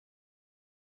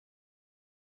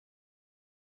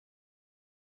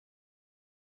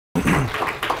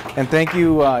And thank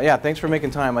you, yeah, thanks for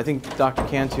making time. I think Dr.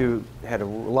 Cantu had a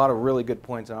lot of really good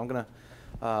points, and I'm going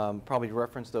to probably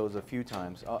reference those a few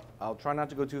times. I'll try not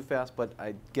to go too fast, but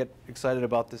I get excited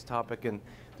about this topic, and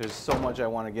there's so much I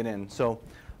want to get in. So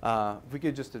if we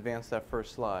could just advance that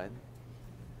first slide.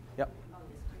 Yep.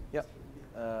 Yep.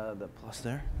 The plus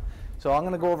there. So I'm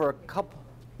going to go over a couple.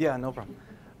 Yeah, no problem.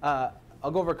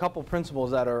 I'll go over a couple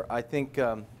principles that are, I think,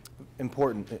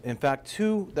 important. In fact,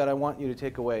 two that I want you to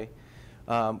take away.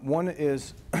 One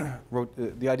is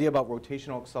the idea about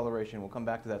rotational acceleration. We'll come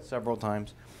back to that several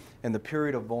times. And the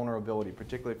period of vulnerability,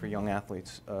 particularly for young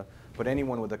athletes, but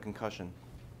anyone with a concussion.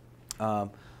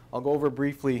 I'll go over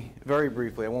briefly, very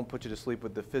briefly. I won't put you to sleep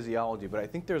with the physiology, but I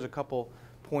think there's a couple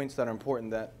points that are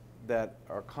important that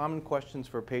are common questions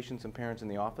for patients and parents in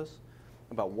the office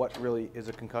about what really is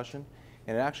a concussion.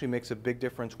 And it actually makes a big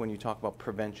difference when you talk about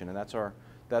prevention, and that's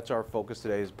our focus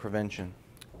today, is prevention.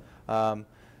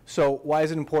 So why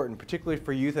is it important, particularly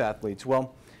for youth athletes?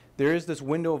 Well, there is this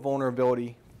window of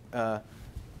vulnerability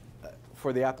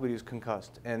for the athlete who's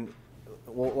concussed. And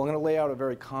we're going to lay out a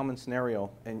very common scenario,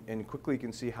 and quickly you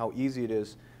can see how easy it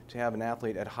is to have an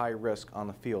athlete at high risk on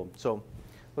the field. So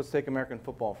let's take American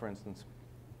football, for instance.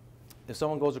 If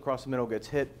someone goes across the middle, gets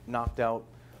hit, knocked out,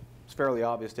 it's fairly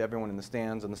obvious to everyone in the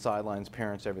stands, on the sidelines,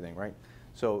 parents, everything, right?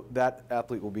 So that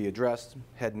athlete will be addressed,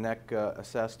 head and neck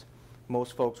assessed.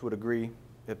 Most folks would agree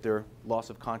if they're loss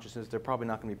of consciousness, they're probably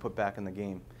not going to be put back in the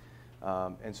game.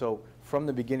 And so from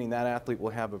the beginning, that athlete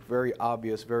will have a very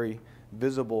obvious, very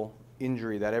visible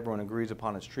injury that everyone agrees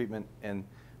upon its treatment, and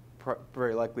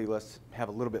very likely have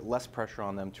a little bit less pressure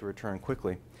on them to return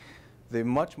quickly.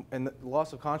 And the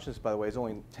loss of consciousness, by the way, is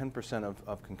only 10%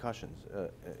 of concussions.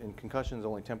 In concussions,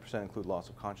 only 10% include loss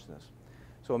of consciousness.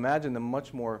 So imagine the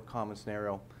much more common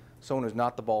scenario: someone who's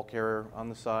not the ball carrier on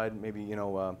the side, maybe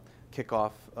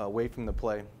kickoff away from the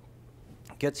play,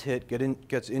 gets hit,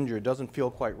 gets injured, doesn't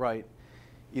feel quite right,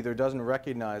 either doesn't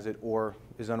recognize it or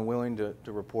is unwilling to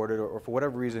report it, or for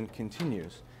whatever reason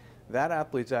continues. That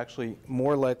athlete's actually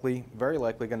more likely, very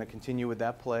likely, going to continue with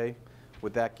that play,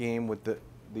 with that game, with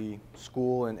the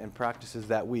school and practices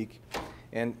that week.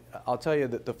 And I'll tell you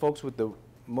that the folks with the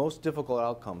most difficult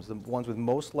outcomes, the ones with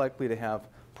most likely to have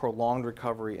prolonged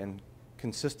recovery and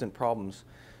consistent problems,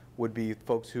 would be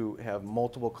folks who have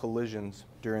multiple collisions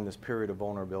during this period of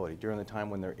vulnerability, during the time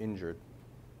when they're injured.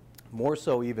 More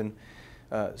so even,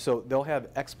 so they'll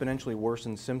have exponentially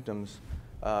worsened symptoms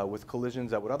with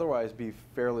collisions that would otherwise be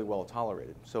fairly well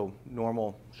tolerated. So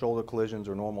normal shoulder collisions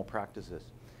or normal practices.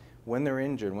 When they're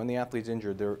injured, when the athlete's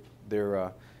injured,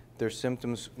 their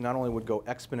symptoms not only would go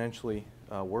exponentially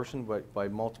worsen by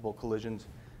multiple collisions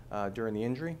during the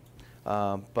injury,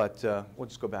 but we'll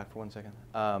just go back for 1 second.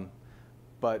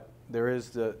 But there is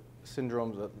the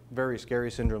syndromes, very scary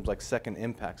syndromes like second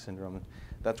impact syndrome.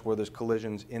 That's where there's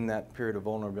collisions in that period of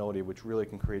vulnerability, which really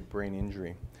can create brain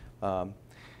injury.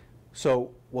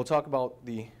 So we'll talk about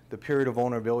the period of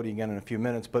vulnerability again in a few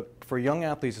minutes, but for young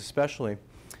athletes especially,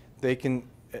 they can,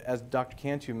 as Dr.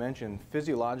 Cantu mentioned,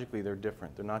 physiologically they're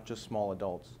different. They're not just small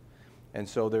adults. And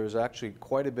so there's actually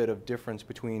quite a bit of difference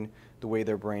between the way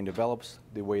their brain develops,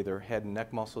 the way their head and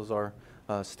neck muscles are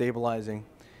stabilizing.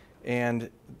 And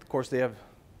of course they have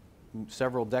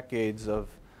several decades of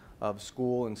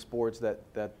school and sports that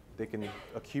they can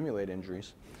accumulate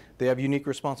injuries. They have unique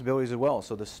responsibilities as well.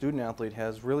 So the student athlete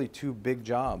has really two big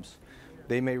jobs.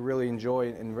 They may really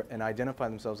enjoy and identify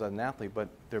themselves as an athlete, but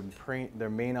their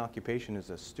main occupation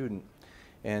is a student.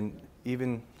 And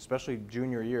even, especially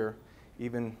junior year,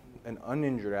 even an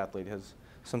uninjured athlete has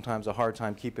sometimes a hard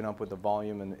time keeping up with the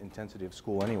volume and the intensity of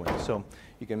school anyway. So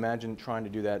you can imagine trying to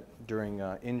do that during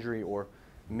injury or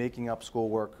making up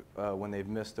schoolwork when they've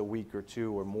missed a week or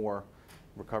two or more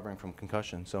recovering from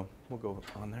concussion. So we'll go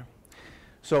on there.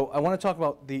 So I want to talk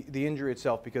about the injury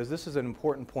itself, because this is an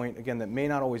important point, again, that may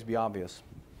not always be obvious.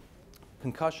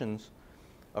 Concussions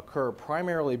occur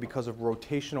primarily because of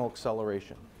rotational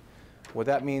acceleration. What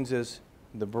that means is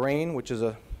the brain, which is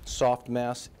a soft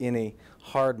mass in a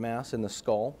hard mass in the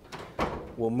skull,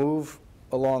 will move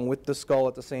along with the skull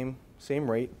at the same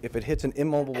rate. If it hits an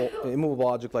immovable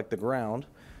object like the ground,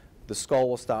 the skull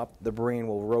will stop, the brain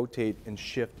will rotate and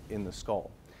shift in the skull.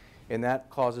 And that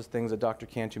causes things that Dr.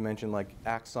 Cantu mentioned, like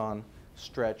axon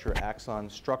stretch or axon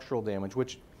structural damage,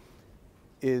 which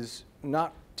is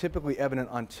not typically evident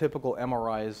on typical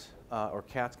MRIs or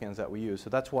CAT scans that we use. So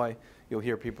that's why you'll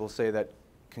hear people say that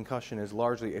concussion is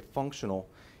largely a functional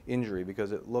injury,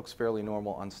 because it looks fairly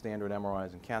normal on standard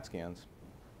MRIs and CAT scans.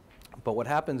 But what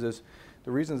happens is,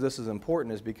 the reasons this is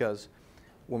important is because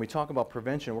when we talk about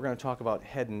prevention, we're going to talk about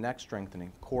head and neck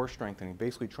strengthening, core strengthening,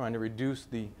 basically trying to reduce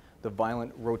the the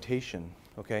violent rotation,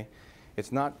 okay?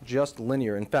 It's not just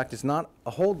linear. In fact, it's not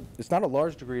a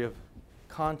large degree of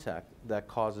contact that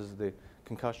causes the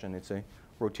concussion. It's a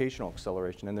rotational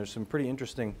acceleration. And there's some pretty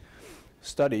interesting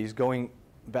studies going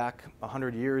back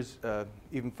 100 years.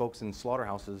 Even folks in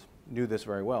slaughterhouses knew this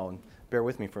very well. And bear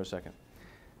with me for a second.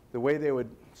 The way they would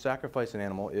sacrifice an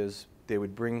animal is they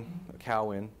would bring a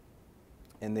cow in,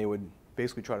 and they would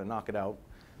basically try to knock it out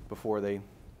before they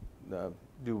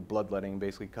do bloodletting and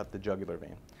basically cut the jugular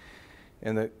vein.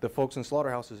 And the folks in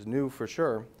slaughterhouses knew for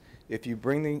sure if you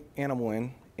bring the animal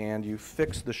in and you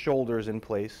fix the shoulders in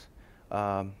place,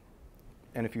 and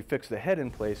if you fix the head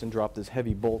in place and drop this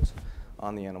heavy bolts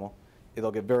on the animal,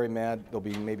 they'll get very mad. There'll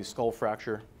be maybe skull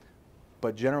fracture,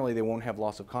 but generally they won't have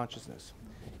loss of consciousness.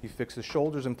 You fix the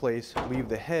shoulders in place, leave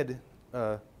the head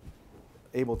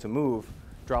able to move,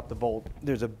 drop the bolt,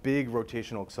 there's a big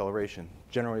rotational acceleration.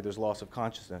 Generally there's loss of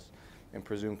consciousness and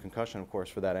presumed concussion, of course,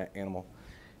 for that animal.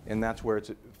 And that's where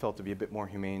it's felt to be a bit more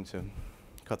humane to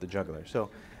cut the jugular. So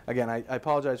again, I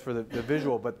apologize for the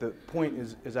visual, but the point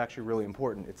is actually really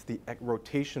important. It's the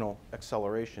rotational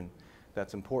acceleration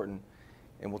that's important.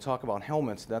 And we'll talk about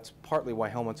helmets. That's partly why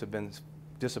helmets have been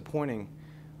disappointing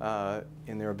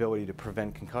in their ability to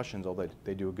prevent concussions, although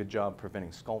they do a good job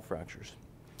preventing skull fractures.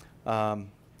 So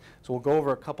we'll go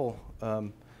over a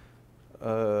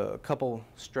couple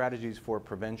strategies for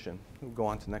prevention. We'll go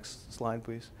on to the next slide,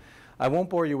 please. I won't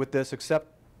bore you with this except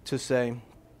to say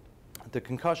the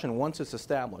concussion, once it's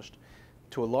established,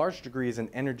 to a large degree is an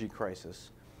energy crisis.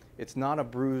 It's not a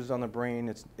bruise on the brain.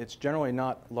 It's generally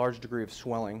not a large degree of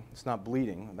swelling. It's not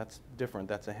bleeding. That's different.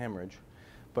 That's a hemorrhage.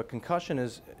 But concussion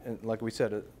is, like we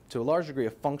said, to a large degree,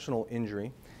 a functional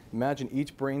injury. Imagine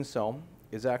each brain cell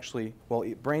is actually, well,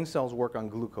 brain cells work on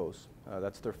glucose.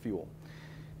 That's their fuel.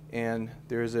 And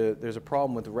there's a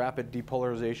problem with rapid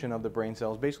depolarization of the brain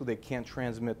cells. Basically, they can't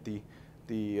transmit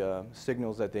the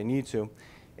signals that they need to.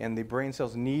 And the brain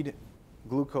cells need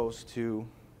glucose to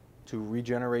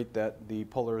regenerate the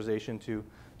polarization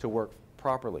to work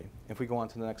properly. If we go on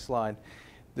to the next slide,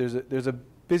 there's a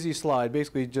busy slide.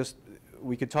 Basically, just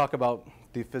we could talk about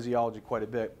the physiology quite a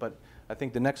bit, but I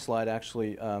think the next slide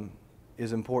actually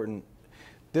is important.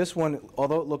 This one,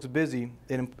 although it looks busy,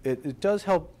 it does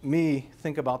help me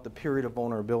think about the period of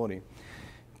vulnerability.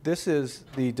 This is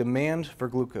the demand for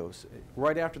glucose.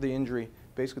 Right after the injury,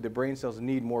 basically the brain cells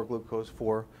need more glucose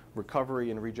for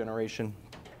recovery and regeneration.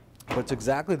 But it's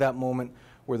exactly that moment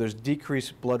where there's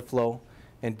decreased blood flow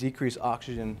and decreased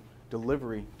oxygen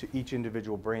delivery to each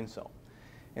individual brain cell.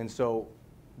 And so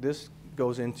this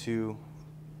goes into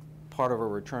part of a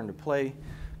return to play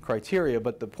criteria,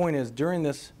 but the point is during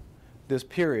this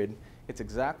period, it's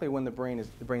exactly when the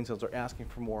brain cells are asking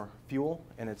for more fuel,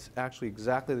 and it's actually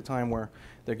exactly the time where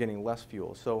they're getting less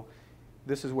fuel. So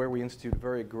this is where we institute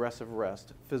very aggressive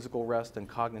rest, physical rest and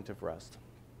cognitive rest.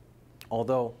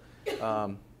 Although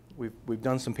we've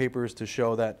done some papers to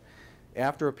show that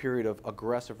after a period of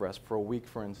aggressive rest, for a week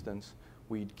for instance,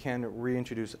 we can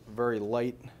reintroduce very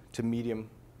light to medium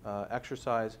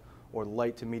exercise or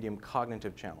light to medium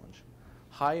cognitive challenge.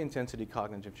 High intensity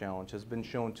cognitive challenge has been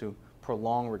shown to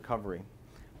prolong recovery,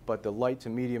 but the light to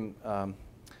medium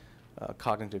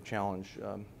cognitive challenge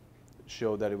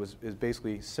showed that is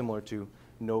basically similar to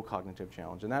no cognitive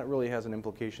challenge. And that really has an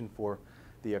implication for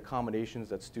the accommodations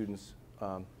that students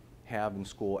have in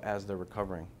school as they're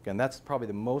recovering. Again, that's probably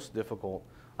the most difficult,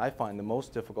 I find the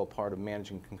most difficult part of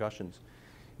managing concussions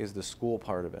is the school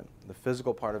part of it. The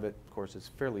physical part of it, of course, is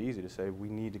fairly easy to say. We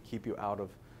need to keep you out of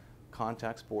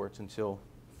contact sports until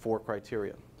 4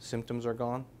 criteria. Symptoms are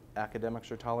gone,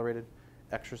 academics are tolerated,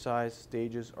 exercise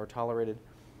stages are tolerated,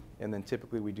 and then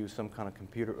typically we do some kind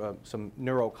of some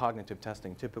neurocognitive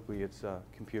testing. Typically it's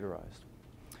computerized.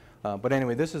 But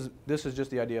anyway, this is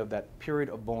just the idea of that period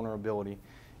of vulnerability,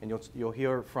 and you'll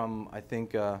hear from, I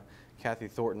think, Kathy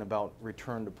Thornton about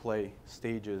return to play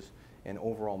stages and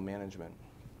overall management.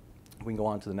 We can go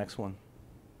on to the next one.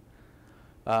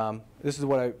 This is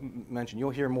what I mentioned.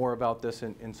 You'll hear more about this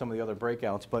in some of the other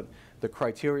breakouts, but the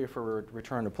criteria for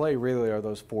return to play really are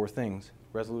those 4 things: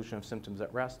 resolution of symptoms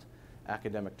at rest,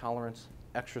 academic tolerance,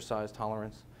 exercise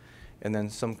tolerance, and then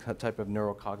some type of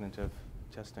neurocognitive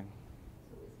testing.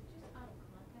 So is it just out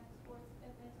of contact sports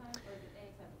at that time, or is it any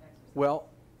type of exercise? Well,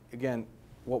 again,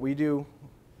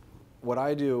 what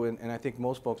I do, and I think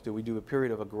most folks do, we do a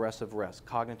period of aggressive rest,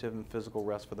 cognitive and physical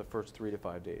rest for the first 3 to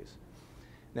 5 days.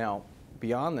 Now,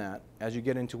 beyond that, as you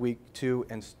get into week 2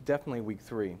 and definitely week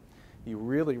 3, you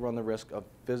really run the risk of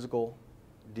physical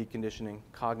deconditioning,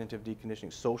 cognitive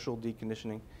deconditioning, social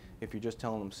deconditioning. If you're just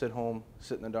telling them sit home,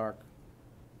 sit in the dark,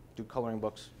 do coloring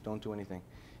books, don't do anything.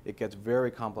 it gets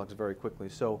very complex very quickly.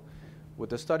 So with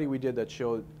the study we did that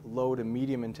showed low to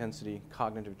medium intensity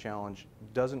cognitive challenge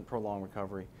doesn't prolong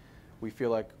recovery, we feel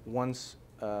like once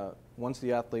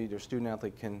the athlete or student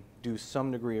athlete can do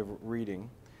some degree of reading,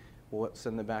 we'll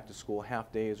send them back to school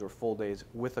half days or full days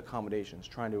with accommodations,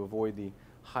 trying to avoid the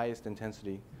highest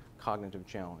intensity cognitive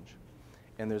challenge.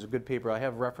 And there's a good paper, I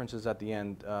have references at the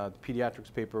end, the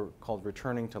pediatrics paper called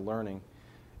Returning to Learning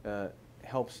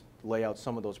helps lay out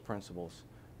some of those principles.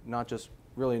 Not just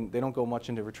really, they don't go much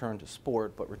into return to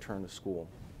sport, but return to school.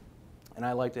 And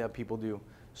I like to have people do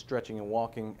stretching and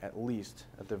walking at least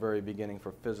at the very beginning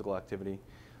for physical activity.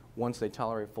 Once they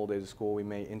tolerate full days of school, we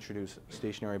may introduce a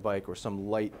stationary bike or some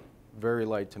light, very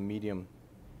light to medium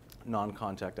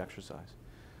non-contact exercise.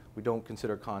 We don't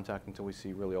consider contact until we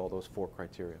see really all those 4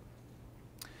 criteria.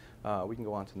 We can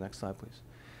go on to the next slide, please.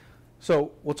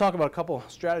 So we'll talk about a couple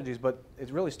strategies, but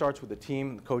it really starts with the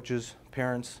team, the coaches,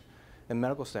 parents, and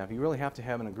medical staff. You really have to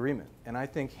have an agreement. And I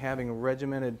think having a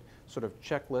regimented sort of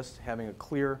checklist, having a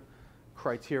clear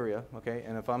criteria, okay,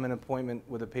 and if I'm in an appointment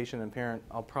with a patient and parent,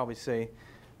 I'll probably say,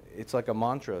 it's like a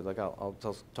mantra, like I'll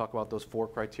talk about those 4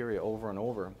 criteria over and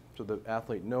over, so the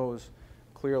athlete knows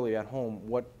clearly at home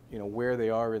where they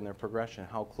are in their progression,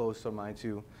 how close am I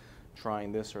to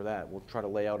trying this or that. We'll try to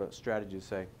lay out a strategy to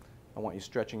say, I want you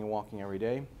stretching and walking every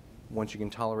day. Once you can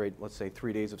tolerate, let's say,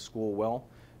 3 days of school well,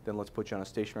 then let's put you on a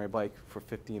stationary bike for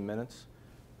 15 minutes.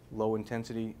 Low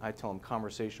intensity, I tell them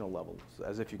conversational levels,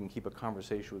 as if you can keep a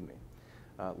conversation with me.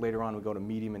 Later on, we go to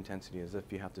medium intensity, as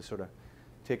if you have to sort of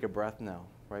take a breath now,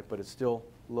 right? But it's still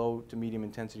low to medium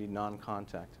intensity,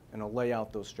 non-contact. And I'll lay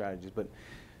out those strategies. But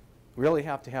we really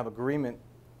have to have agreement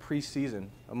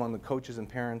pre-season among the coaches and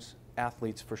parents,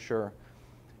 athletes for sure,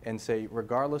 and say,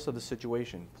 regardless of the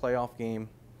situation, playoff game,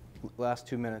 last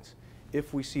 2 minutes,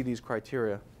 if we see these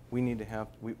criteria, we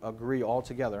agree all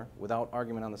together, without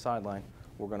argument on the sideline,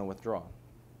 we're going to withdraw.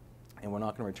 And we're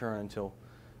not going to return until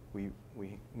we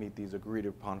meet these agreed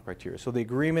upon criteria. So the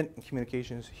agreement and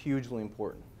communication is hugely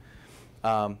important.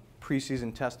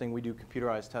 Preseason testing, we do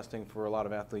computerized testing for a lot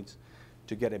of athletes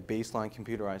to get a baseline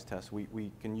computerized test.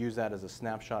 We can use that as a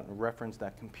snapshot and reference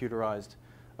that computerized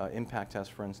impact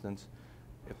test, for instance.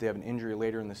 If they have an injury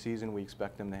later in the season, we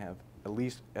expect them to have at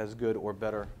least as good or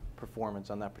better performance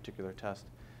on that particular test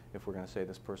if we're going to say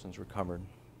this person's recovered.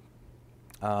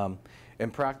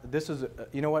 This is,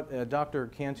 you know what, Dr.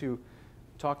 Cantu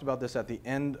talked about this at the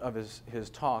end of his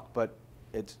talk, but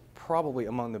it's probably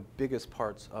among the biggest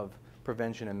parts of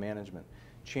prevention and management.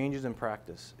 Changes in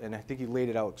practice, and I think he laid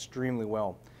it out extremely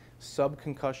well.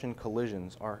 Subconcussion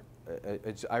collisions are,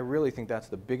 I really think that's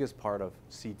the biggest part of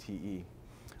CTE.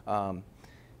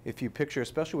 If you picture,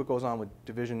 especially what goes on with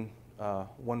Division I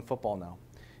football now,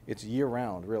 it's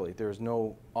year-round, really. There's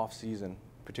no off-season,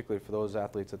 particularly for those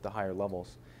athletes at the higher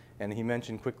levels. And he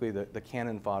mentioned quickly the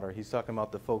cannon fodder. He's talking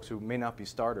about the folks who may not be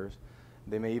starters.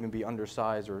 They may even be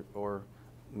undersized or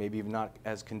maybe even not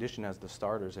as conditioned as the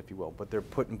starters, if you will, but they're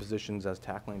put in positions as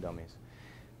tackling dummies.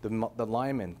 The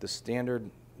linemen, the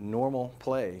standard normal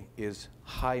play is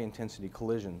high-intensity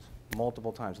collisions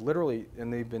multiple times, literally,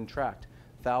 and they've been tracked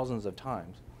thousands of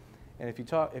times. And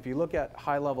if you look at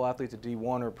high-level athletes at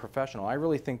D1 or professional, I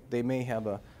really think they may have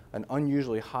an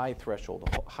unusually high threshold,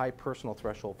 a high personal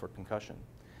threshold for concussion,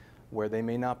 where they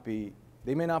may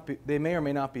or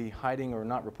may not be hiding or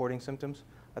not reporting symptoms.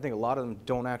 I think a lot of them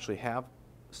don't actually have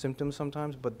symptoms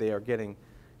sometimes, but they are getting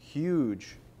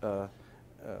huge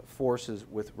forces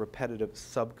with repetitive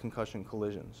subconcussion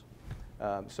collisions.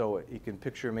 So you can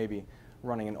picture maybe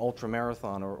running an ultra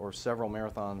marathon or several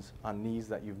marathons on knees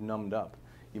that you've numbed up.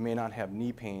 You may not have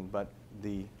knee pain, but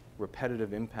the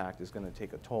repetitive impact is going to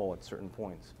take a toll at certain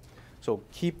points. So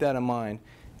keep that in mind.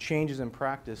 Changes in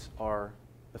practice are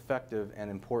effective and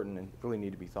important and really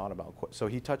need to be thought about. So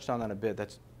he touched on that a bit.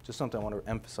 That's just something I want to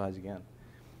emphasize again.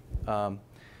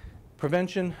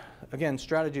 Prevention, again,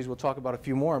 strategies, we'll talk about a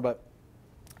few more, but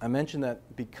I mentioned that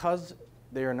because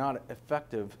they are not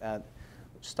effective at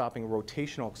stopping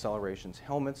rotational accelerations,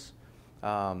 helmets,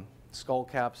 skull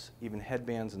caps, even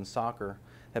headbands in soccer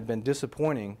have been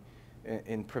disappointing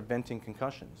in preventing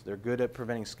concussions. They're good at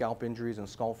preventing scalp injuries and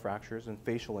skull fractures and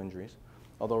facial injuries.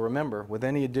 Although remember, with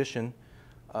any addition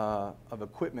of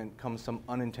equipment comes some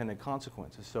unintended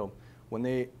consequences. So when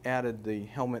they added the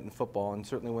helmet in football, and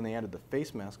certainly when they added the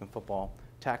face mask in football,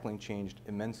 tackling changed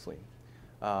immensely.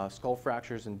 Skull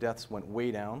fractures and deaths went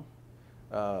way down.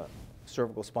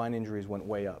 Cervical spine injuries went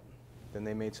way up. Then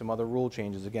they made some other rule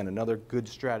changes. Again, another good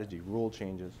strategy, rule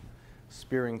changes.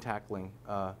 Spearing tackling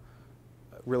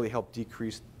really helped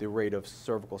decrease the rate of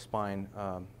cervical spine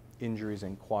injuries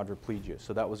and quadriplegia.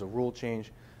 So that was a rule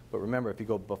change, But remember, if you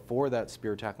go before that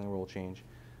spear tackling rule change,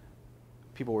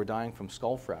 people were dying from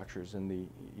skull fractures in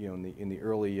the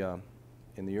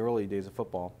early days of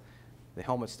football. The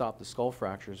helmet stopped the skull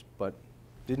fractures, but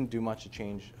didn't do much to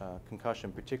change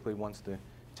concussion, particularly once the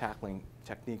tackling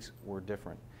techniques were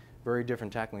different. Very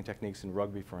different tackling techniques in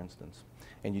rugby, for instance.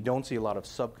 And you don't see a lot of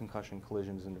subconcussion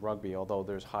collisions in rugby, although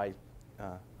there's high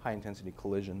intensity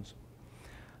collisions.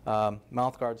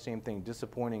 Mouth guard, same thing,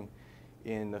 disappointing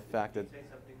in the fact that... Can you say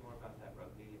something more about that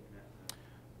rugby?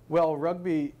 Well,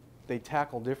 rugby, they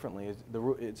tackle differently.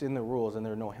 It's in the rules, and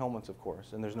there are no helmets, of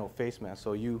course, and there's no face mask,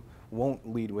 so you won't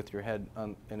lead with your head,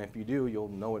 and if you do, you'll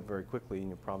know it very quickly, and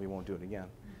you probably won't do it again.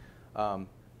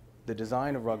 The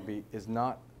design of rugby is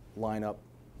not line-up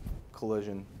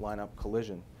collision.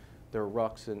 There are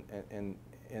rucks,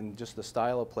 and just the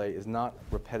style of play is not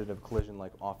repetitive collision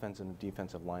like offensive and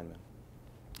defensive linemen.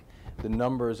 The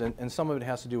numbers, and some of it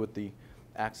has to do with the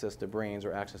access to brains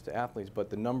or access to athletes, but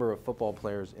the number of football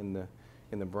players in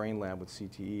the brain lab with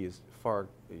CTE is far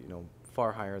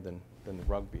higher than the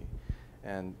rugby,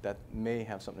 and that may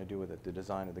have something to do with it, the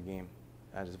design of the game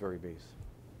at its very base.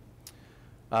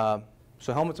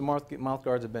 So helmets and mouth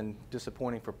guards have been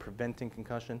disappointing for preventing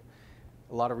concussion.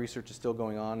 A lot of research is still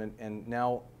going on, and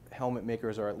now helmet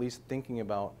makers are at least thinking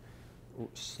about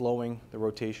slowing the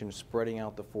rotation, spreading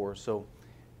out the force. So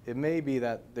it may be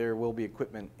that there will be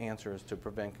equipment answers to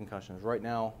prevent concussions. Right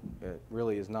now, it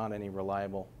really is not any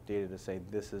reliable data to say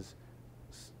this is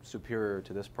superior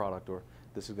to this product or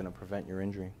this is going to prevent your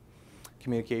injury.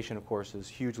 Communication, of course, is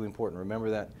hugely important. Remember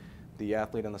that the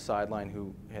athlete on the sideline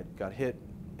who got hit,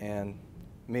 and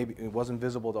maybe it wasn't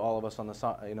visible to all of us on the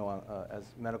side, as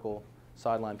medical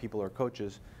sideline people or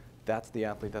coaches, that's the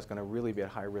athlete that's going to really be at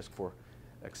high risk for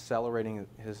accelerating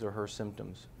his or her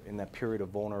symptoms in that period of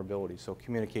vulnerability. So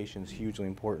communication is hugely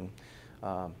important,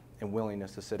 and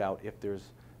willingness to sit out if there's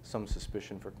some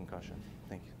suspicion for concussion.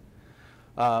 Thank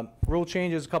you. Rule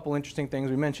changes, a couple interesting things.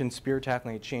 We mentioned spear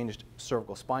tackling. It changed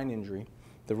cervical spine injury,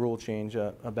 the rule change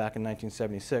back in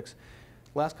 1976.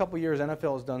 Last couple years,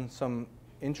 NFL has done some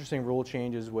interesting rule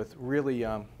changes with really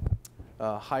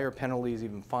higher penalties,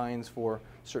 even fines for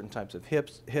certain types of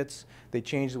hits. They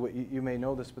changed what you may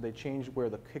know this, but they changed where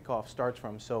the kickoff starts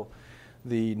from. So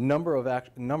the number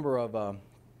of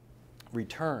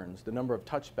returns, the number of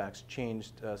touchbacks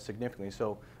changed significantly.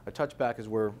 So a touchback is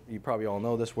where, you probably all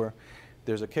know this, where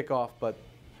there's a kickoff, but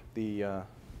the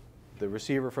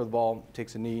receiver for the ball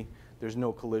takes a knee. There's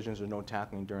no collisions or no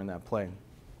tackling during that play.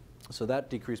 So that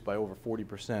decreased by over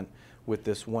 40% with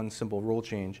this one simple rule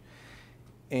change.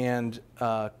 And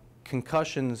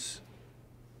concussions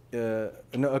are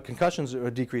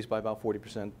decreased by about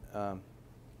 40%,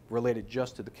 related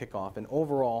just to the kickoff. And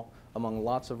overall, among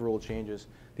lots of rule changes,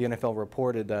 the NFL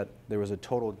reported that there was a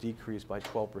total decrease by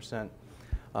 12%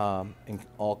 in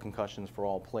all concussions for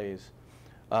all plays.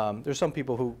 There's some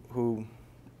people who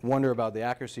wonder about the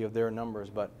accuracy of their numbers,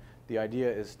 but the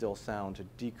idea is still sound, to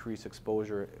decrease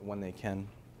exposure when they can.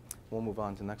 We'll move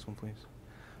on to the next one, please.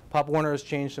 Pop Warner has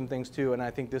changed some things too, and I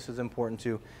think this is important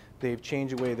too. They've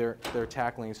changed the way they're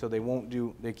tackling, so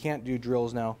they can't do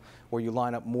drills now where you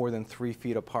line up more than 3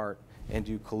 feet apart and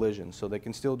do collisions. So they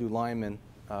can still do lineman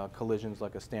collisions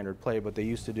like a standard play, but they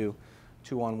used to do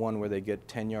 2-on-1 where they get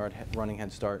 10-yard running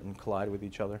head start and collide with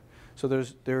each other. So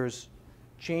there's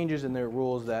changes in their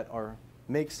rules that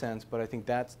make sense, but I think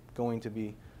that's going to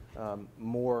be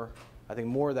more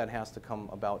of that has to come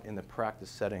about in the practice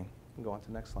setting. You can go on to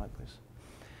the next slide, please.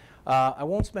 I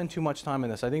won't spend too much time on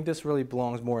this. I think this really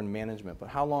belongs more in management, but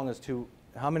how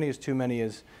many is too many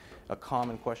is a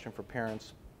common question for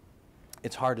parents.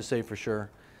 It's hard to say for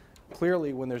sure.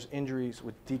 Clearly, when there's injuries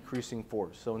with decreasing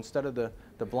force, so instead of the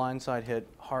blindside hit,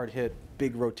 hard hit,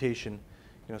 big rotation,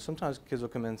 sometimes kids will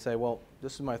come in and say, well,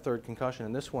 this is my 3rd concussion,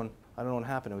 and this one, I don't know what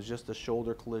happened. It was just a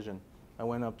shoulder collision. I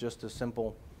went up just a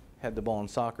simple head the ball in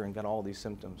soccer and got all these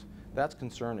symptoms. That's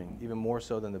concerning, even more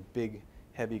so than the big,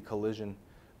 heavy collision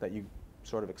that you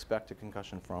sort of expect a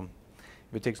concussion from.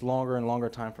 If it takes longer and longer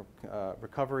time for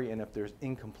recovery, and if there's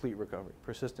incomplete recovery,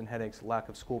 persistent headaches, lack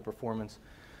of school performance,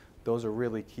 those are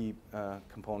really key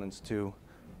components to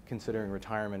considering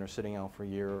retirement or sitting out for a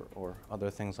year or other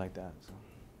things like that. So.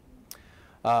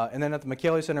 And then at the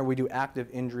McKaylee Center, we do active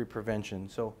injury prevention.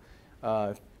 So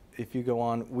if you go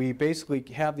on, we basically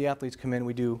have the athletes come in.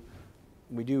 We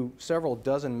do several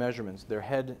dozen measurements: their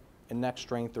head and neck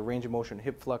strength, their range of motion,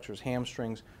 hip flexors,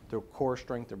 hamstrings, their core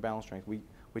strength, their balance strength. We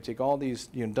take all these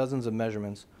dozens of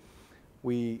measurements.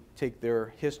 We take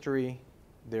their history,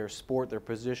 their sport, their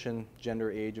position, gender,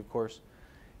 age, of course,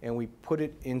 and we put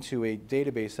it into a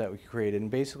database that we created. And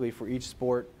basically, for each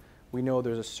sport, we know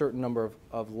there's a certain number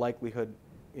of likelihood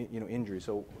injuries.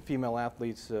 So female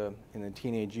athletes in the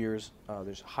teenage years,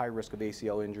 there's high risk of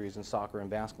ACL injuries in soccer and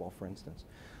basketball, for instance.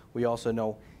 We also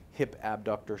know hip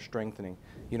abductor strengthening,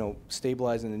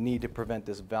 stabilizing the knee to prevent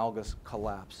this valgus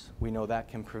collapse. We know that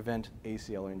can prevent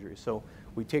ACL injuries. So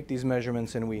we take these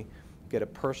measurements and we get a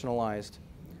personalized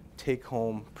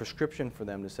take-home prescription for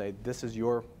them to say, this is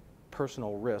your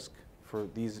personal risk for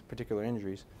these particular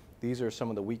injuries. These are some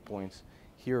of the weak points.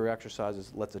 Here are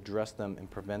exercises. Let's address them and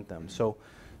prevent them. So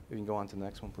we can go on to the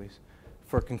next one, please.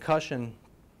 For concussion,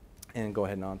 and go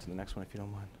ahead and on to the next one if you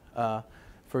don't mind.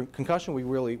 For concussion, we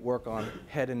really work on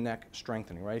head and neck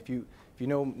strengthening, right? If you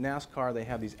know NASCAR, they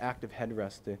have these active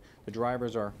headrests. The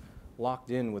drivers are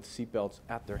locked in with seatbelts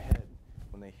at their head.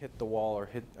 When they hit the wall or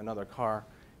hit another car,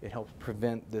 it helps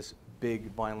prevent this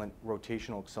big, violent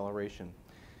rotational acceleration.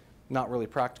 Not really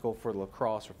practical for the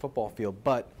lacrosse or football field,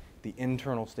 but the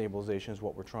internal stabilization is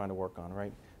what we're trying to work on,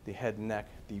 right? The head and neck,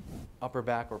 the upper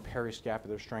back or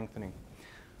periscapular strengthening.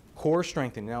 Core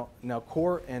strengthening. Now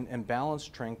core and balance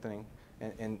strengthening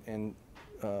and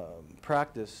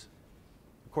practice,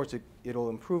 of course, it'll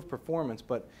improve performance,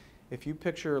 but if you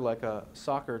picture like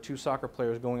two soccer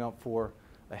players going up for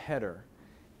a header,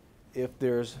 if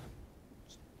there's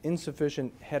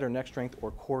insufficient head or neck strength or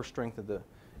core strength of the,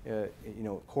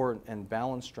 core and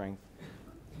balance strength,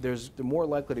 they're more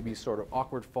likely to be sort of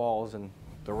awkward falls and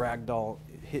the ragdoll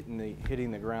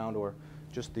hitting the ground, or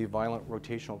just the violent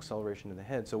rotational acceleration of the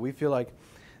head. So we feel like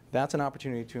that's an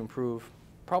opportunity to improve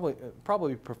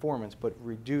probably performance, but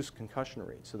reduce concussion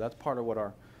rates. So that's part of what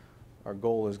our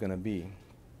goal is going to be.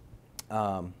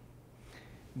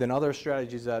 Then other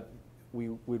strategies that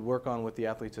we'd work on with the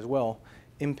athletes as well,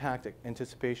 impact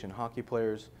anticipation. Hockey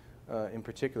players in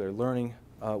particular, learning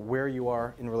where you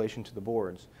are in relation to the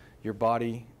boards, your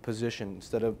body position.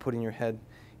 Instead of putting your head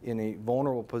in a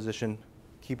vulnerable position,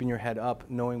 keeping your head up,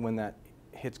 knowing when that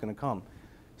hit's going to come.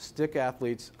 Stick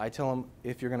athletes, I tell them,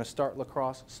 if you're going to start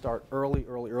lacrosse, start early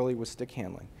with stick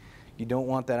handling. You don't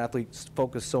want that athlete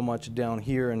focused so much down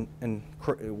here and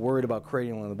worried about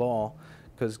cradling the ball,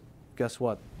 because guess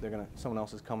what? Someone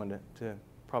else is coming to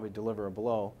probably deliver a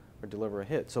blow or deliver a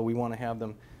hit. So we want to have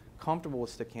them comfortable with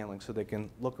stick handling so they can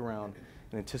look around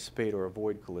and anticipate or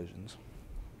avoid collisions.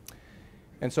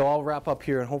 And so I'll wrap up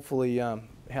here and hopefully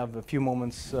have a few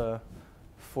moments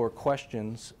for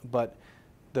questions. But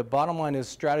the bottom line is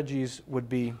strategies would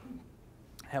be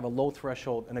have a low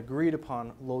threshold, an agreed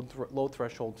upon low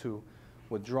threshold to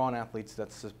withdraw on athletes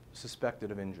that's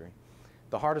suspected of injury.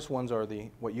 The hardest ones are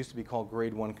what used to be called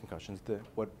grade 1 concussions,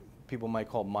 what people might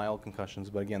call mild concussions,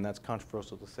 but again, that's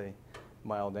controversial to say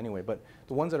mild anyway. But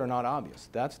the ones that are not obvious,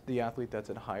 that's the athlete that's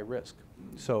at high risk.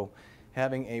 So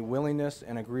having a willingness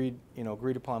and agreed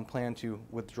upon plan to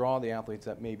withdraw the athletes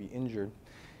that may be injured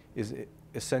is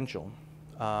essential.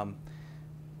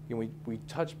 We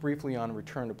touched briefly on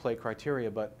return to play criteria,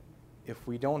 but if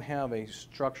we don't have a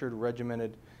structured,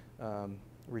 regimented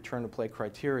return to play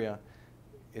criteria,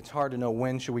 it's hard to know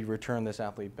when should we return this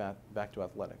athlete back to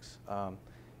athletics.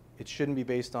 It shouldn't be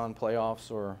based on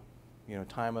playoffs or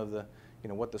time of the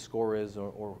what the score is,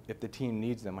 or if the team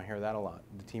needs them. I hear that a lot.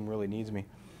 The team really needs me.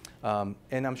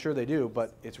 And I'm sure they do,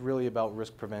 but it's really about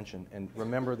risk prevention. And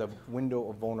remember the window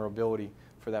of vulnerability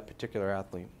for that particular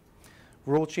athlete.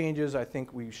 Rule changes, I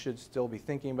think we should still be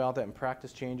thinking about that, and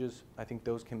practice changes, I think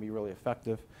those can be really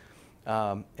effective.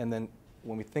 And then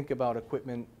when we think about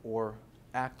equipment or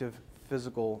active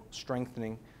physical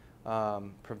strengthening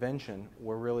prevention,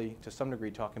 we're really, to some degree,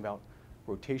 talking about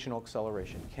rotational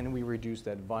acceleration. Can we reduce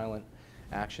that violent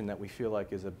action that we feel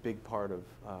like is a big part of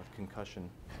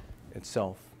concussion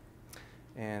itself?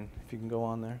 And if you can go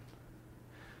on there.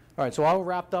 All right, so I'll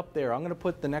wrap up there. I'm going to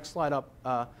put the next slide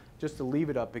up just to leave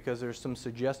it up because there's some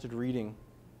suggested reading.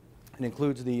 It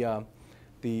includes the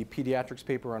pediatrics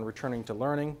paper on returning to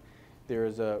learning.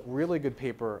 There's a really good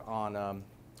paper on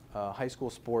high school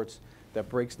sports that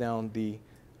breaks down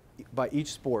by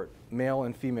each sport, male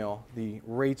and female, the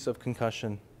rates of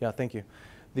concussion. Yeah, thank you.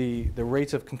 The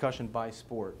rates of concussion by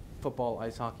sport: football,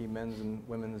 ice hockey, men's and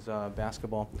women's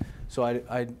basketball. So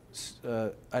I'd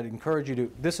encourage you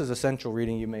to. This is essential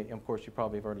reading. You may, of course, you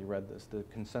probably have already read this. The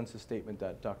consensus statement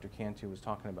that Dr. Cantu was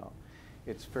talking about.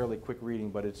 It's fairly quick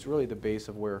reading, but it's really the base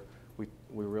of where we're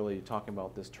really talking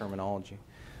about this terminology.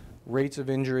 Rates of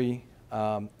injury,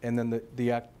 and then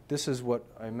this is what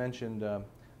I mentioned.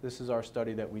 This is our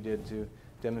study that we did to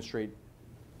demonstrate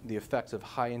the effects of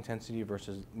high intensity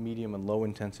versus medium and low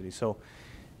intensity. So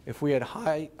if we had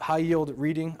high yield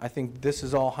reading, I think this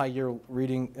is all high yield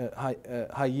reading.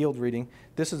 High yield reading.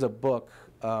 This is a book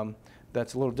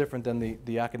that's a little different than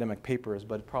the academic papers,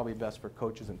 but it's probably best for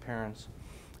coaches and parents.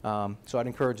 So I'd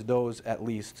encourage those at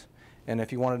least. And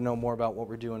if you want to know more about what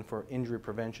we're doing for injury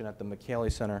prevention at the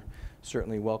McKaley Center,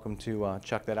 certainly welcome to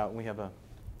check that out. And we have a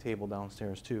table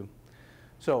downstairs too.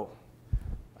 So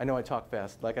I know I talk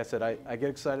fast. Like I said, I get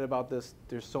excited about this.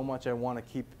 There's so much I want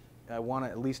to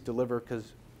at least deliver,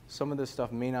 because some of this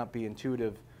stuff may not be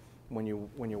intuitive when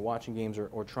you're watching games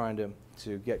or trying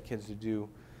to get kids to do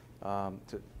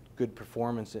good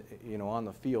performance, on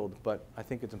the field. But I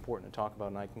think it's important to talk about,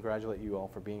 and I congratulate you all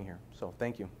for being here. So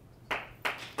thank you.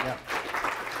 Yeah.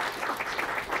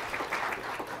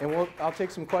 And I'll take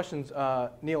some questions.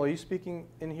 Neil, are you speaking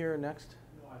in here next?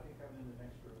 No, I think I'm in the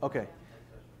next room. Okay.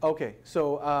 Okay.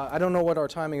 So I don't know what our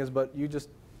timing is, but you just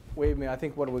wave me. I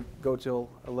think what would go till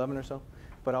 11 or so.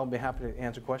 But I'll be happy to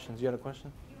answer questions. You had a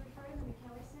question? You refer to the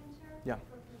McKelly Center Yeah.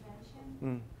 for prevention.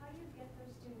 Mm. How do you get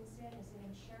those students in? Is it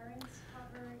insurance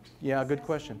covered? Yeah, good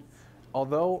question. Assessments?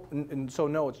 Although, so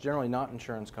no, it's generally not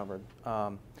insurance covered.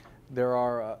 There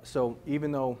are, so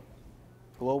even though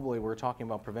globally we're talking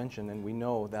about prevention and we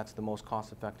know that's the most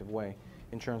cost-effective way,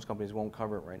 insurance companies won't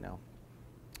cover it right now.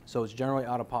 So it's generally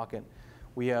out of pocket.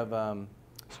 We have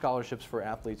scholarships for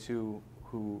athletes who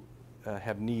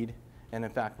have need, and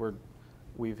in fact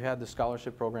we've had the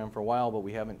scholarship program for a while, but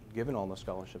we haven't given all the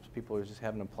scholarships. People just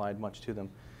haven't applied much to them.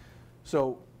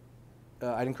 So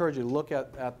I'd encourage you to look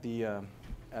at the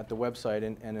website,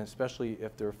 and especially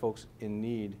if there are folks in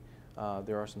need,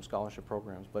 there are some scholarship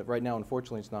programs. But right now,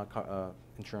 unfortunately, it's not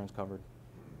insurance covered.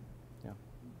 Yeah.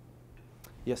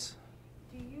 Yes?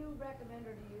 Do you recommend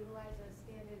or do you utilize a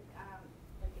standard,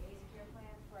 like an ACE care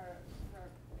plan for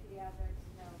pediatrics,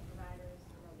 providers?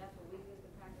 That's what we use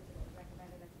the practice, and it's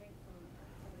recommended, I think, from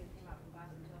somebody who came out from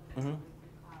Boston Children's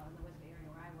in the West area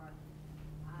where I work.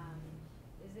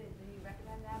 Do you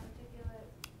recommend that particular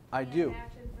I do.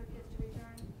 action for kids to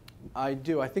return? I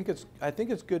do. I think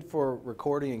it's good for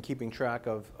recording and keeping track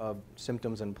of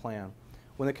symptoms and plan.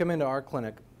 When they come into our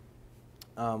clinic,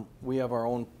 we have our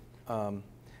own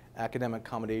academic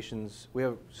accommodations. We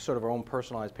have sort of our own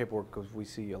personalized paperwork because we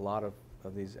see a lot of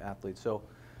these athletes. So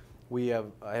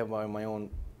I have my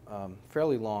own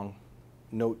fairly long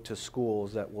note to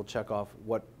schools that will check off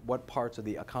what parts of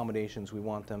the accommodations we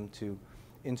want them to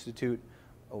institute.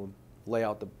 I'll lay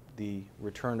out the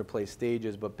return to play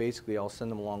stages, but basically I'll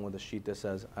send them along with a sheet that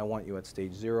says, I want you at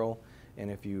stage 0, and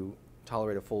if you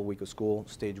tolerate a full week of school,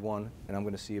 stage 1, and I'm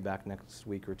going to see you back next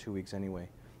week or 2 weeks anyway.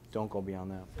 Don't go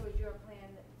beyond that. So is your plan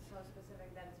so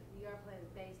specific that your plan is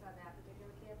based on that particular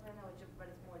care plan, but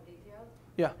it's more detailed?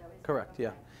 Yeah, correct,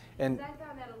 okay. yeah. And I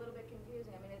found that a little bit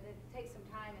confusing. I mean, it takes some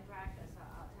time and practice,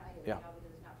 I'll tell you, Yeah.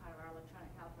 because it's not part of our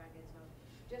electronic health record. So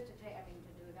just to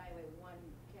evaluate one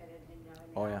kid in the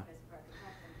Oh, yeah. office for a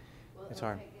concussion, It's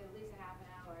it'll hard. take at least a half an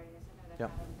hour, and sometimes Yep.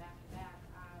 I've had them back to back.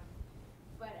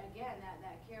 But again,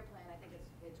 that care plan, I think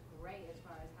it's great as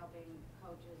far as helping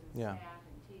coaches and Yeah. staff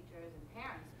and teachers and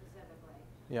parents specifically.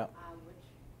 Yeah. Which,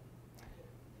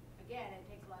 again, it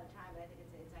takes a lot of time, but I think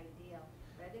it's ideal.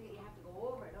 But I think that you have to go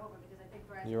over it over, because I think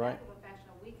for us You're right. as a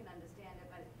professional, we can understand it,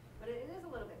 but it is a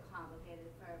little bit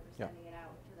complicated for Yeah. sending it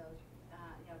out to those,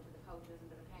 to the coaches and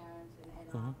to the parents and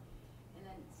Mhm. all. And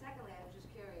then secondly, I was just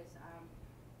curious,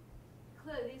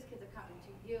 clearly these kids are coming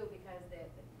to you because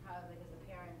probably because the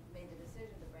parent made the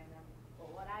decision to bring them.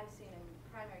 But what I've seen in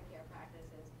primary care practice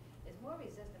is more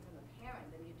resistant from the parent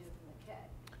than you do from the kid.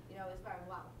 As far as,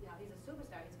 well, he's a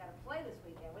superstar, he's got to play this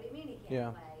weekend. What do you mean he can't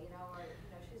Yeah. play? Or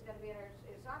she's going to be in her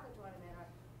soccer tournament, or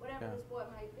whatever Yeah. the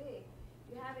sport might be.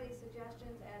 Do you have any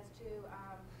suggestions as to?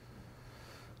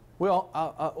 Well,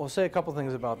 I'll say a couple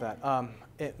things about that.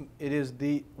 It is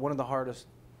one of the hardest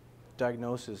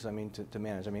diagnoses, to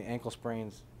manage. Ankle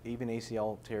sprains, even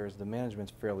ACL tears, the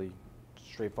management's fairly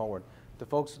straightforward. The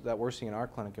folks that we're seeing in our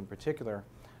clinic in particular,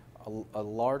 a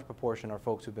large proportion are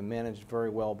folks who've been managed very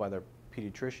well by their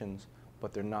pediatricians,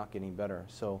 but they're not getting better.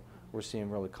 So we're seeing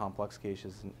really complex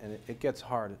cases, and it gets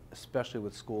hard, especially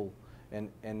with school. And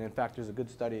in fact, there's a good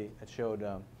study that showed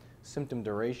symptom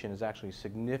duration is actually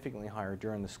significantly higher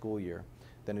during the school year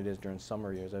than it is during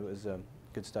summer years. It was a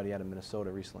good study out of Minnesota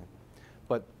recently.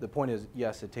 But the point is,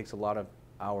 yes, it takes a lot of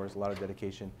hours, a lot of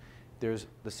dedication. There's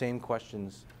the same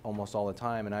questions almost all the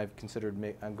time, and I've considered,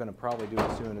 I'm going to probably do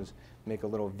it soon, is make a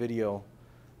little video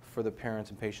for the parents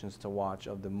and patients to watch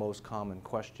of the most common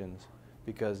questions,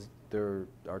 because there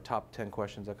are top 10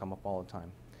 questions that come up all the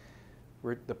time.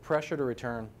 The pressure to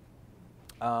return,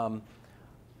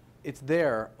 it's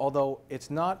there, although it's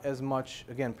not as much,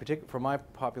 again, particularly for my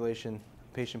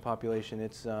patient population,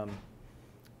 it's a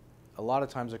lot of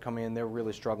times they're coming in, they're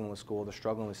really struggling with school, they're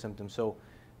struggling with symptoms, so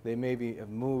they maybe have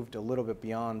moved a little bit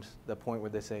beyond the point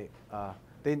where they say,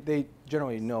 They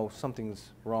generally know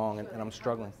something's wrong and I'm Sure,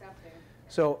 struggling. accepting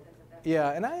So, acceptance at that yeah,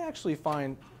 point. and I actually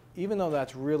find, even though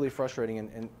that's really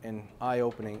frustrating and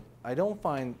eye-opening, I don't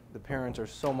find the parents are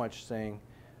so much saying,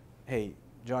 hey,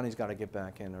 Johnny's got to get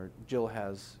back in, or Jill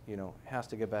has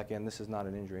to get back in, this is not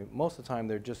an injury. Most of the time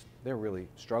they're really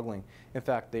struggling. In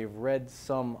fact, they've read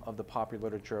some of the popular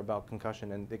literature about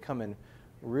concussion and they come in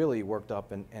really worked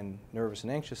up and nervous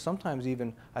and anxious, sometimes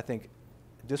even, I think,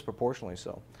 disproportionately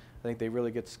so. I think they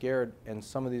really get scared, and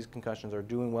some of these concussions are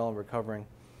doing well and recovering.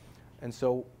 And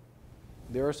so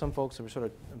there are some folks that are sort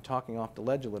of talking off the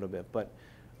ledge a little bit, but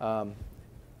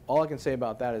all I can say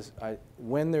about that is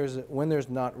when there's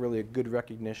not really a good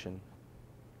recognition,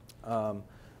 I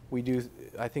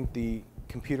think the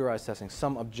computerized testing,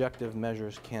 some objective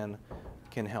measures can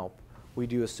help. We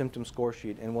do a symptom score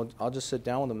sheet, and I'll just sit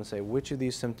down with them and say, which of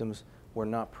these symptoms were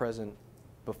not present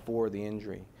before the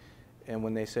injury? And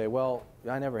when they say, well,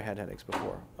 I never had headaches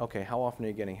before. Okay, how often are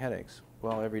you getting headaches?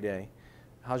 Well, every day.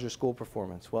 How's your school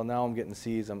performance? Well, now I'm getting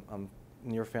C's, I'm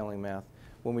near failing math.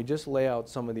 When we just lay out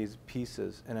some of these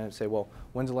pieces, and I say, well,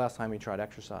 when's the last time you tried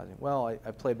exercising? Well,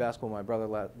 I played basketball with my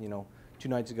brother 2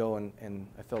 nights ago, and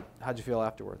I felt, how'd you feel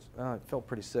afterwards? I felt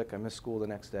pretty sick, I missed school the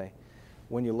next day.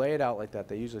 When you lay it out like that,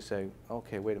 they usually say,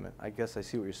 okay, wait a minute, I guess I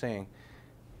see what you're saying.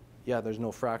 Yeah, there's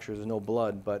no fractures, there's no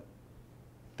blood, but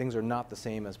things are not the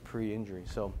same as pre-injury.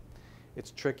 So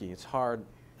it's tricky, it's hard,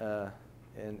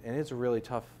 and it's a really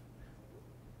tough,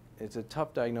 it's a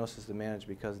tough diagnosis to manage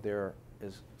because there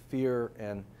is fear,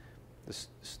 and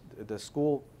the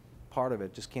school part of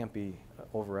it just can't be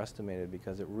overestimated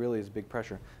because it really is big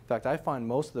pressure. In fact, I find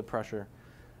most of the pressure,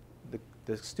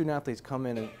 the student athletes come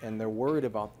in and they're worried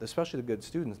about, especially the good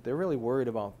students, they're really worried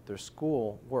about their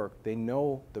school work. They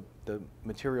know the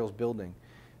material's building.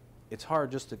 It's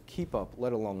hard just to keep up,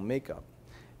 let alone make up.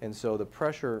 And so the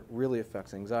pressure really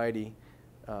affects anxiety,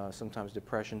 sometimes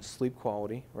depression, sleep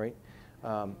quality, right?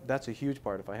 That's a huge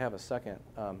part. If I have a second,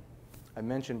 I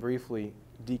mentioned briefly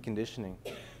deconditioning.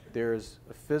 There's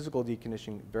a physical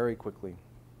deconditioning very quickly.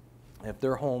 If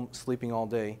they're home sleeping all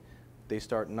day, they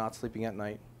start not sleeping at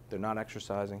night, they're not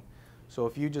exercising. So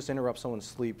if you just interrupt someone's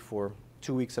sleep for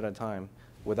 2 weeks at a time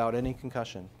without any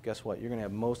concussion, guess what? You're going to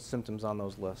have most symptoms on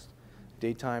those lists.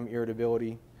 Daytime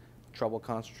irritability, trouble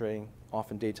concentrating,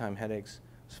 often daytime headaches,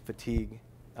 fatigue.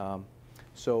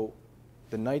 So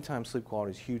the nighttime sleep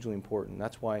quality is hugely important.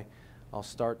 That's why I'll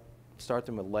start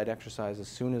them with light exercise as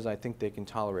soon as I think they can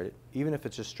tolerate it. Even if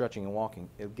it's just stretching and walking,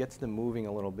 it gets them moving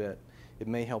a little bit. It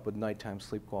may help with nighttime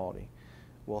sleep quality.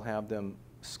 We'll have them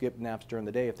skip naps during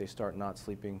the day if they start not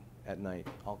sleeping at night.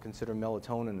 I'll consider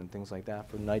melatonin and things like that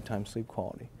for nighttime sleep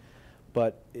quality.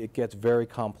 But it gets very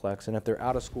complex, and if they're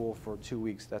out of school for 2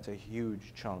 weeks, that's a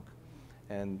huge chunk.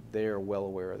 And they are well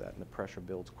aware of that, and the pressure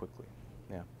builds quickly.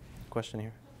 Yeah. Question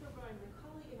here? Dr. O'Brien, my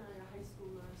colleague and I are high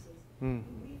school nurses. Mm.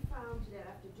 We found that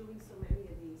after doing so many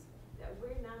of these, that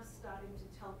we're now starting to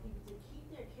tell people to keep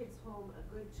their kids home a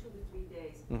good 2 to 3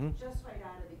 days, Mhm. just right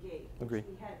out of the gate, which Agreed.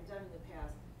 we hadn't done in the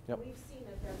past. Yep. We've seen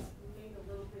that that's made a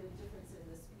little bit of difference in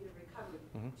the speed of recovery.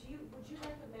 Mhm. Would you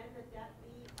recommend that that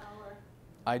be our?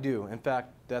 I do. In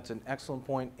fact, that's an excellent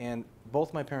point, and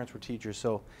both my parents were teachers,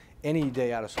 so any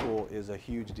day out of school is a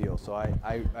huge deal. So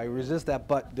I resist that,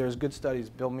 but there's good studies.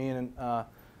 Bill Meehan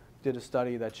did a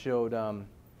study that showed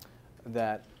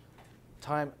that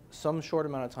some short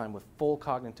amount of time with full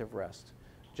cognitive rest,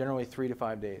 generally 3 to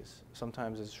 5 days,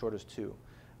 sometimes as short as 2,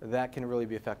 that can really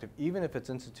be effective, even if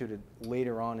it's instituted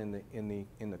later on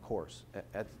in the course.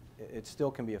 It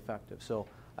still can be effective. So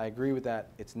I agree with that.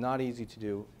 It's not easy to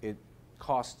do. It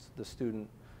costs the student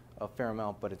a fair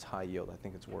amount, but it's high yield. I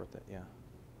think it's worth it. Yeah.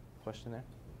 Question there?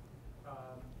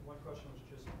 One question was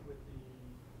just with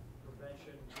the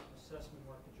prevention assessment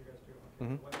work that you guys do.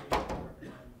 Mhm. What do you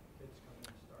recommend kids come in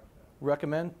and start that?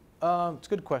 Recommend? It's a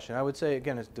good question. I would say,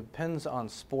 again, it depends on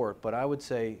sport, but I would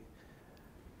say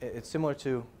it's similar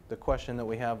to the question that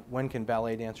we have, when can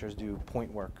ballet dancers do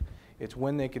point work? It's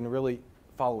when they can really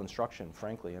follow instruction,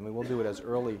 frankly. I mean, we'll do it as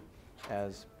early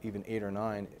as even 8 or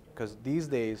 9, because these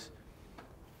days,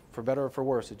 for better or for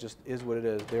worse, it just is what it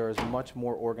is. There is much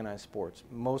more organized sports.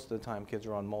 Most of the time, kids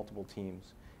are on multiple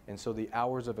teams. And so the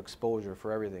hours of exposure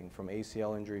for everything, from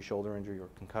ACL injury, shoulder injury, or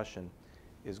concussion,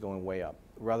 is going way up.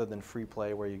 Rather than free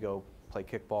play where you go play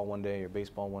kickball one day or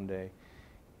baseball one day,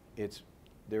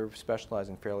 they're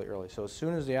specializing fairly early. So as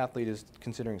soon as the athlete is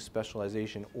considering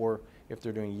specialization, or if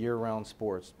they're doing year-round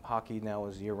sports, hockey now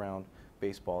is year-round,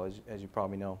 baseball, as you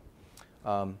probably know,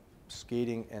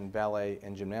 skating and ballet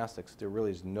and gymnastics, there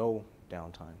really is no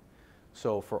downtime.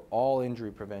 So for all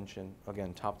injury prevention,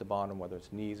 again, top to bottom, whether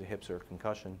it's knees or hips or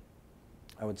concussion,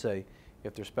 I would say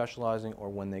if they're specializing or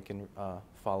when they can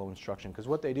follow instruction. Because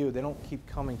what they do, they don't keep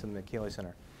coming to the McKinley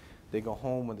Center. They go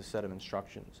home with a set of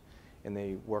instructions, and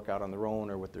they work out on their own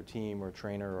or with their team or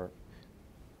trainer. Or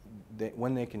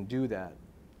when they can do that,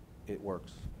 it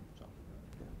works. So,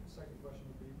 yeah. Second question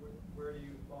would be, where do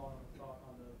you fall on the thought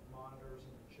on the monitors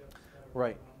and the chips? That are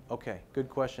Right. Okay. Good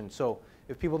question. So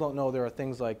if people don't know, there are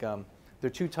things like there are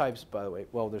two types, by the way.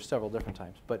 Well, there's several different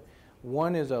types, but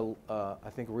one is I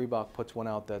think Reebok puts one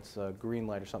out that's a green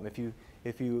light or something.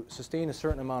 If you sustain a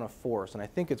certain amount of force, and I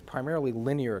think it's primarily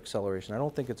linear acceleration. I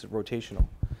don't think it's rotational.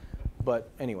 But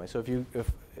anyway, so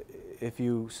if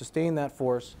you sustain that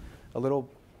force, a little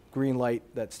green light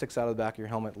that sticks out of the back of your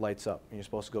helmet lights up, and you're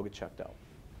supposed to go get checked out.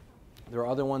 There are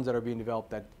other ones that are being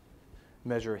developed that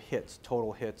measure hits,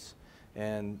 total hits,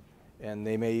 and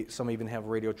some even have a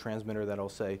radio transmitter that'll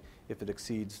say if it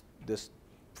exceeds this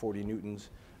 40 newtons,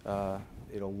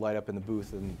 it'll light up in the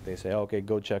booth, and they say, oh, okay,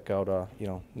 go check out,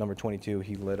 number 22.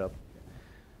 He lit up.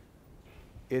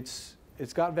 It's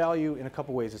got value in a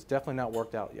couple ways. It's definitely not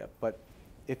worked out yet, but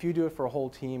if you do it for a whole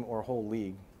team or a whole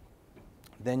league,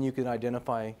 then you can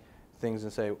identify things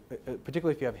and say,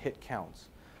 particularly if you have hit counts,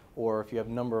 or if you have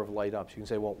number of light ups, you can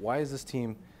say, well, why is this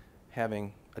team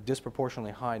having a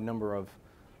disproportionately high number of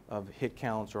hit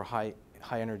counts or high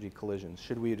energy collisions?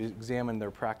 Should we examine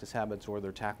their practice habits or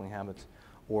their tackling habits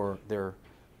or their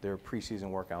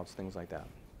preseason workouts, things like that?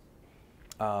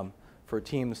 For a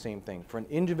team, the same thing. For an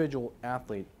individual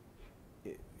athlete,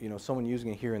 someone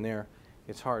using it here and there,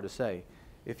 it's hard to say.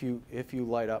 If you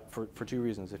light up, for two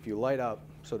reasons. If you light up,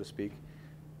 so to speak,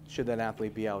 should that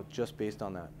athlete be out just based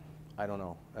on that? I don't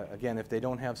know. Again, if they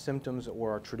don't have symptoms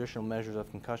or traditional measures of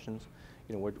concussions,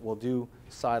 we'll do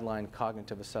sideline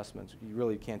cognitive assessments. You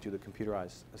really can't do the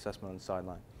computerized assessment on the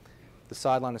sideline. The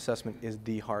sideline assessment is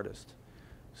the hardest.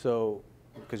 So,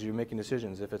 because you're making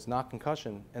decisions. If it's not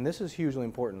concussion, and this is hugely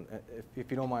important, if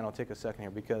you don't mind, I'll take a second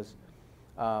here, because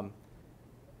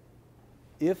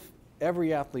if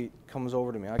every athlete comes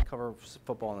over to me, I cover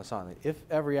football on the sideline, if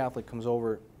every athlete comes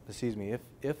over to see me,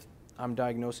 if I'm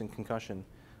diagnosing concussion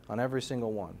on every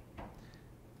single one,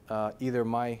 either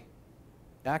my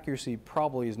accuracy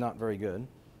probably is not very good,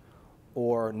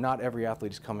 or not every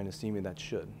athlete is coming to see me that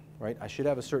should, right? I should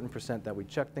have a certain percent that we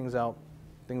check things out,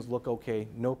 things look okay,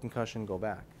 no concussion, go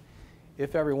back.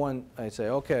 If everyone, I say,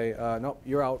 okay, nope,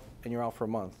 you're out, and you're out for a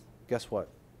month, guess what?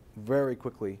 Very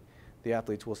quickly, the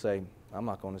athletes will say, I'm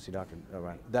not going to see Dr.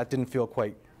 Ryan. That didn't feel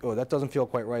quite, that doesn't feel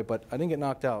quite right, but I didn't get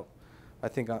knocked out. I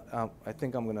think I'm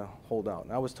going to hold out.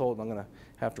 And I was told I'm going to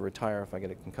have to retire if I get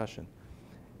a concussion.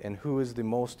 And who is the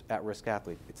most at-risk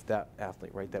athlete? It's that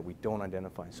athlete, right, that we don't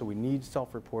identify. So we need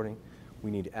self-reporting. We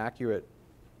need accurate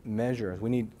measures. We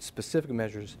need specific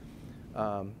measures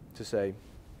to say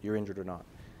you're injured or not.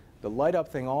 The light-up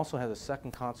thing also has a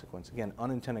second consequence. Again,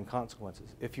 unintended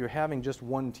consequences. If you're having just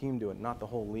one team do it, not the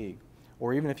whole league,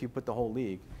 or even if you put the whole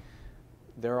league,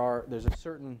 there's a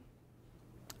certain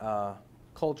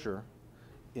culture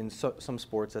in some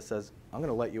sports that says, I'm going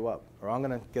to light you up, or I'm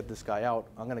going to get this guy out,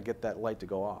 I'm going to get that light to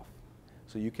go off.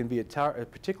 So you can be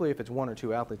particularly if it's one or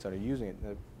two athletes that are using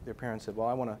it, their parents said, well,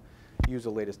 I want to use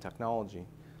the latest technology.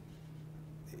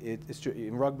 It's true.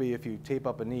 In rugby, if you tape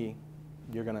up a knee,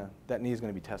 that knee is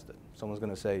going to be tested. Someone's going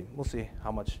to say, we'll see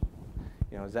how much,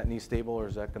 is that knee stable, or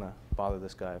is that going to bother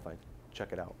this guy if I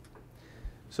check it out?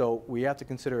 So we have to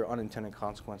consider unintended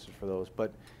consequences for those,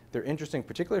 but they're interesting,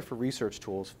 particularly for research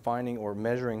tools, finding or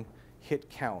measuring hit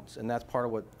counts, and that's part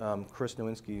of what Chris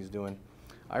Nowinski is doing.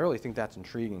 I really think that's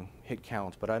intriguing, hit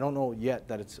counts, but I don't know yet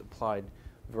that it's applied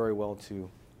very well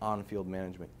to on-field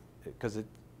management, because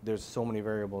there's so many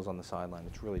variables on the sideline.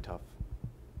 It's really tough.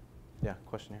 Yeah,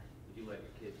 question here? Would you let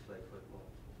your kids play football?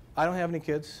 I don't have any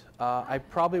kids. I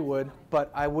probably would, but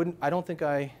I wouldn't. I don't think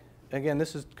again,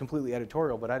 this is completely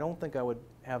editorial, but I don't think I would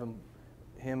have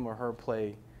him or her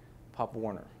play Pop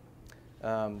Warner.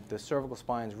 The cervical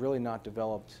spine is really not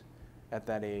developed at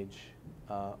that age.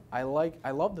 I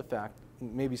love the fact,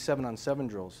 maybe 7-on-7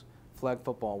 drills, flag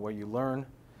football, where you learn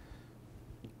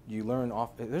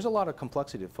there's a lot of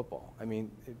complexity to football. I mean,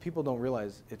 people don't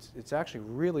realize it's actually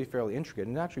really fairly intricate,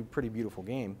 and actually a pretty beautiful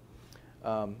game.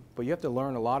 But you have to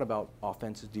learn a lot about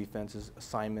offenses, defenses,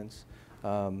 assignments,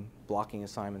 blocking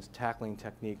assignments, tackling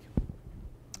technique.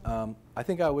 I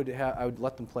think I would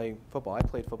let them play football. I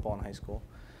played football in high school.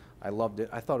 I loved it.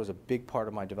 I thought it was a big part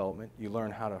of my development. You learn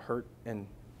how to hurt, and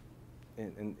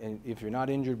if you're not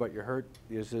injured but you're hurt,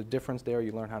 there's a difference there.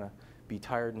 You learn how to be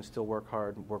tired and still work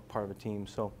hard and work part of a team.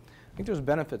 So I think there's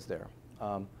benefits there.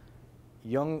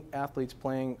 Young athletes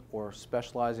playing or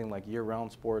specializing like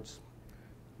year-round sports,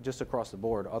 just across the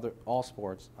board, all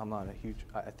sports, I'm not a huge,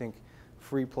 I think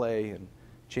free play and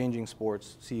changing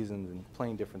sports seasons and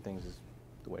playing different things is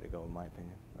the way to go, in my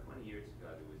opinion. 20 years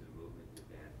ago, there was a movement to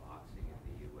ban boxing in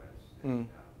the U.S. Mm. and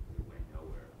it went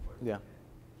nowhere, of course. Yeah. And,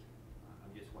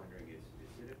 I'm just wondering, is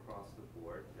it across the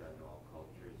board in all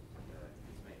cultures?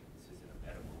 This isn't a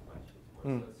medical question, it's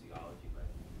more sociology, but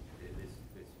this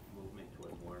movement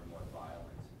toward more and more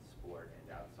violence in sport and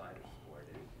outside of sport,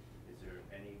 is there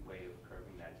any way of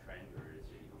curbing that trend, or is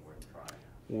it even worth trying?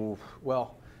 Oof.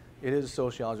 Well, it is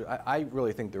sociology. I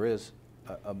really think there is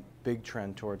a big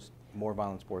trend towards more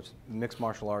violent sports. Mixed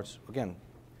martial arts, again,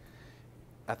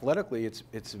 athletically,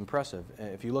 it's impressive.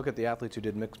 If you look at the athletes who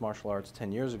did mixed martial arts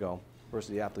 10 years ago versus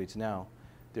the athletes now,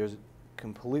 there's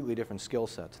completely different skill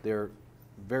sets. They're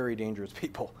very dangerous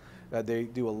people. They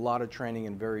do a lot of training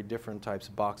in very different types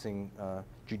of boxing,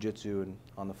 jiu-jitsu, and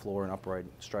on the floor, and upright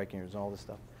striking, and all this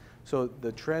stuff. So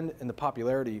the trend and the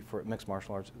popularity for mixed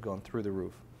martial arts has gone through the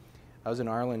roof. I was in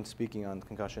Ireland speaking on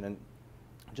concussion, and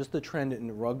just the trend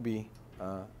in rugby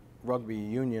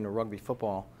union or rugby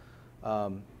football,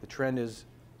 the trend is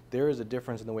there is a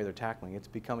difference in the way they're tackling. It's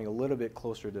becoming a little bit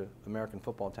closer to American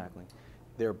football tackling.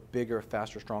 They're bigger,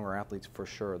 faster, stronger athletes for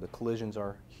sure. The collisions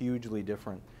are hugely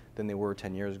different than they were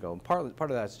 10 years ago. And part of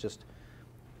that's just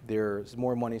there's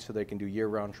more money so they can do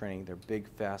year-round training. They're big,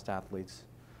 fast athletes.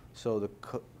 So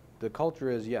the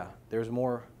culture is, yeah, there's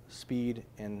more speed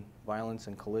and violence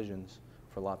and collisions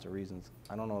for lots of reasons.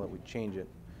 I don't know that we'd change it.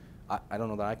 I don't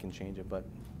know that I can change it, but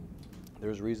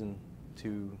there's reason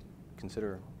to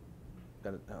consider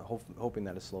that, hoping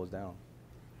that it slows down.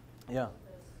 Yeah.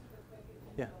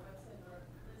 Yeah.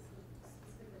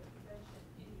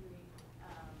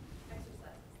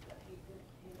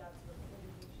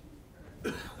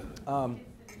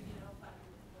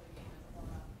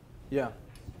 Yeah.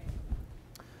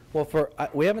 Well,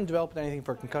 we haven't developed anything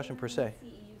for concussion per se.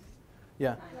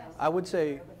 Yeah. I would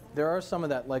say there are some of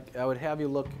that. Like, I would have you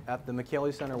look at the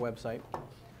McKelvey Center website.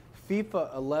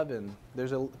 FIFA 11,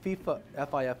 there's a FIFA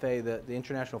FIFA, the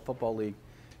International Football League.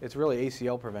 It's really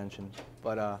ACL prevention,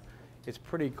 but it's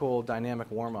pretty cool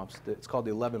dynamic warm-ups. It's called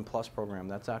the 11 Plus program.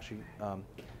 That's actually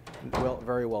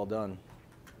very well done.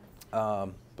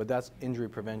 But that's injury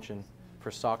prevention for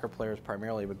soccer players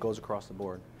primarily, but goes across the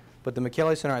board. But the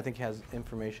McKelvey Center, I think, has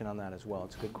information on that as well.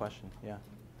 It's a good question. Yeah. Has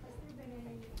there been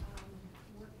any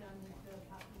work done with the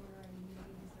popular and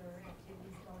meetings or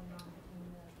activities going on between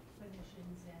the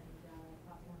clinicians and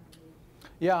popular league?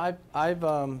 Yeah,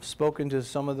 I've spoken to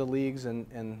some of the leagues,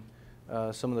 and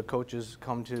some of the coaches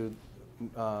come to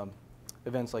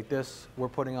events like this. We're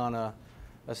putting on a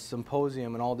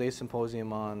symposium, an all-day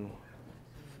symposium on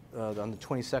the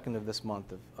 22nd of this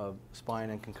month of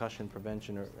spine and concussion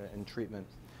prevention and treatment.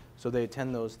 So they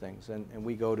attend those things, and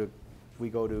we go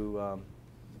to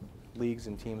leagues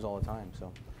and teams all the time.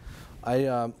 So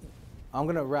I'm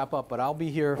going to wrap up, but I'll be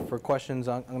here for questions.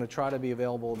 I'm going to try to be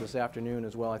available this afternoon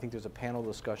as well. I think there's a panel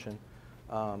discussion.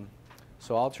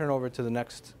 So I'll turn over to the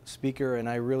next speaker, and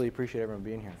I really appreciate everyone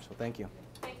being here. So thank you.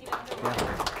 Thank you, Dr. Yeah.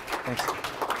 Thanks. We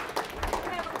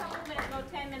have a couple minutes, no,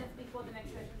 10 minutes before the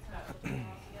next session starts. So you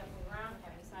have to move around,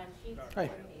 have your sign sheets. Hi.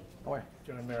 How are you?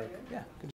 John Merrick. Yeah. Good.